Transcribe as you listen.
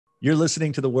You're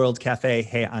listening to the World Cafe.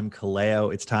 Hey, I'm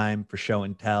Kallao. It's time for show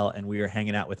and tell, and we are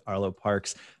hanging out with Arlo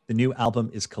Parks. The new album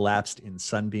is Collapsed in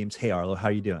Sunbeams. Hey, Arlo, how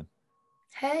are you doing?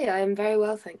 Hey, I'm very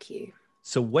well, thank you.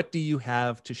 So what do you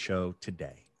have to show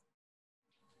today?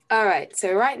 All right,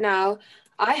 so right now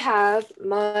I have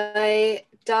my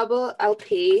double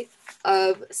LP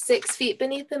of 6 Feet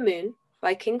Beneath the Moon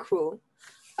by King Krule.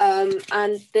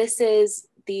 And this is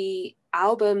the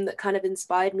album that kind of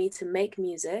inspired me to make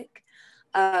music.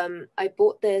 I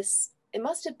bought this, it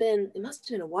must have been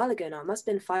a while ago now. It must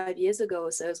have been 5 years ago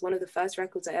or so. It was one of the first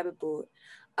records I ever bought.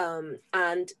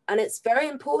 And it's very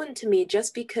important to me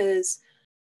just because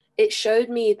it showed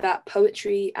me that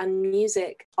poetry and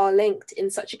music are linked in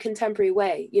such a contemporary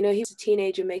way. You know, he was a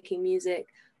teenager making music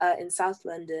in South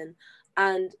London,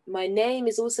 and my name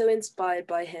is also inspired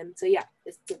by him. So yeah,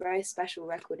 it's a very special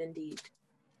record indeed.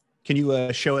 Can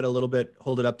you show it a little bit,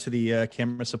 hold it up to the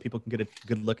camera so people can get a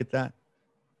good look at that?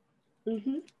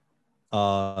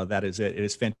 Mm-hmm. That is it. It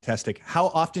is fantastic. How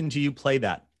often do you play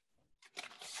that?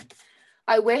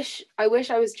 I wish I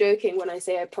was joking when I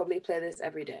say I probably play this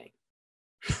every day.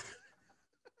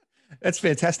 That's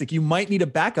fantastic. You might need a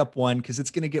backup one because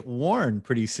it's going to get worn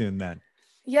pretty soon then.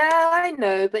 Yeah, I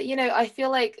know, but I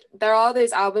feel like there are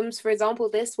those albums, for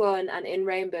example, this one and In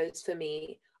Rainbows for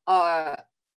me are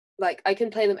like, I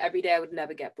can play them every day. I would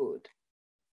never get bored.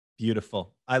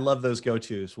 Beautiful. I love those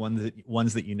go-tos,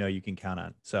 ones that you know you can count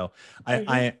on. So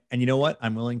and you know what?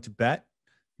 I'm willing to bet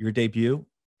your debut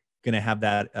going to have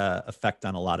that effect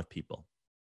on a lot of people.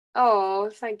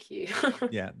 Oh, thank you.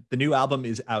 Yeah. The new album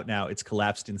is out now. It's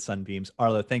Collapsed in Sunbeams.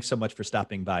 Arlo, thanks so much for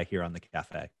stopping by here on the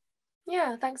cafe.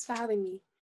 Yeah, thanks for having me.